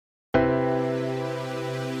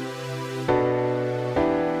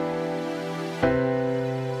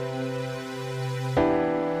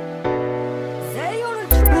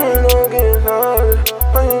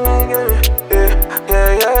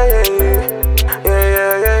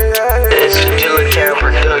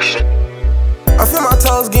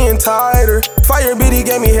tighter. Fire bitty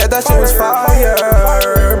gave me head, that shit was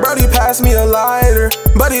fire. Brody passed me a lighter,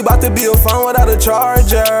 but he bout to be a phone without a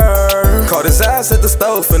charger. Caught his ass at the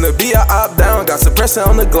stove, finna be a op down. Got suppressor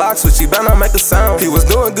on the Glock, switch, he better not make a sound. He was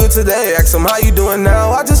doing good today, ask him how you doing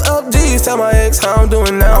now. I just up G's, tell my ex how I'm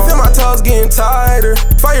doing now. I feel my toes getting tighter.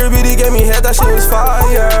 Fire bitty gave me head, that shit was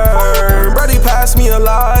fire. Brody passed me a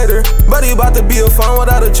lighter, but he bout to be a phone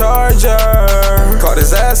without a charger. Caught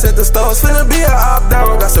his ass at the stove, finna be a op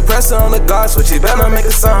down. Got suppressor on the Glock, switch, he better not make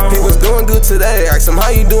a sound. He was doing good today, ask him how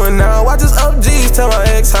you doing now. I just up G's, tell my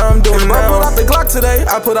ex how I'm doing now. I put out the Glock today,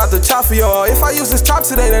 I put out the chop for y'all. If I use this chop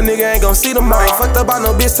today, that nigga ain't gon' see them all. Fucked up by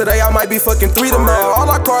no bitch today, I might be fucking 3 tomorrow. All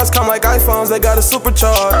our cars come like iPhones, they got a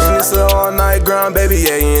supercharge. And it's an all night grind, baby,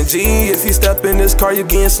 A&G. If you step in this car, you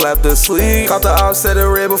getting slapped asleep. Caught the offset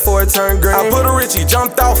of red before it turned green. I put a Richie,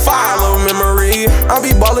 jumped out fire, little memory. I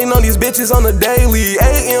be balling on these bitches on the daily.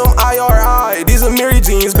 AMIRI, these are Mary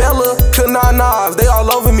jeans. Bella, Kananas, they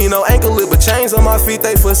all over me. No ankle lip, but chains on my feet,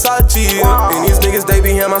 they Versace. And these niggas, they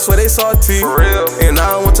be him, I swear they salty. For real. And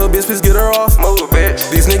I don't want your bitch, please get her off. Move,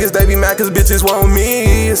 bitch. These niggas, they be mad cause bitches want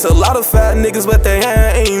me. It's a lot of fat niggas, but they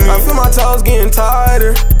ain't me. I feel my toes getting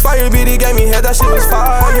tighter. Fire bitty gave me head, that shit was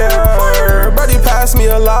fire. Brody passed me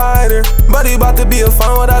a lighter, but he bout to be a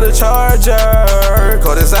phone without a charger.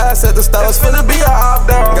 Caught his ass at the stove, it's finna be a op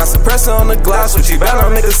down. Got suppressor on the glass, which he better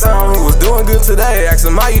not make a sound. He was doing good today, ask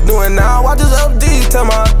him how you doing now. I just up D, tell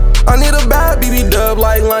my I need a bad BB dub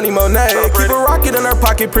like Lonnie Monet. Keep a rocket in her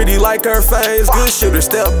pocket, pretty like her face. Good shooter,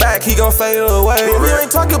 step back, he gon' fade away. We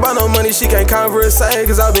ain't talking about no money, she can't converse.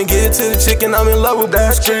 Cause I've been getting to the chicken, I'm in love with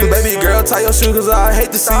that shit. Baby girl, tie your shoe cause I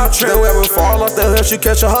hate to see you trip. Don't ever fall off the hill, she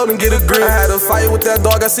catch a hold and get a grip. I had a fight with that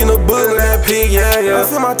dog, I seen a bull in that pig, yeah. I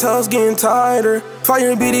feel my toes getting tighter.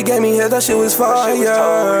 Fire BD gave me head, that shit was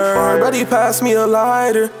fire. Brody passed me a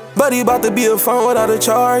lighter, but he bout to be a phone without a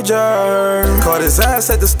charger. Caught his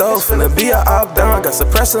ass at the stove, finna be a op down. Got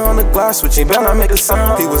suppressor on the glass, switch, he better not make a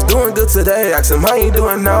sound. He was doing good today, ask him how you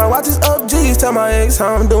doing now. I just up G's, tell my ex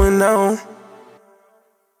how I'm doing now.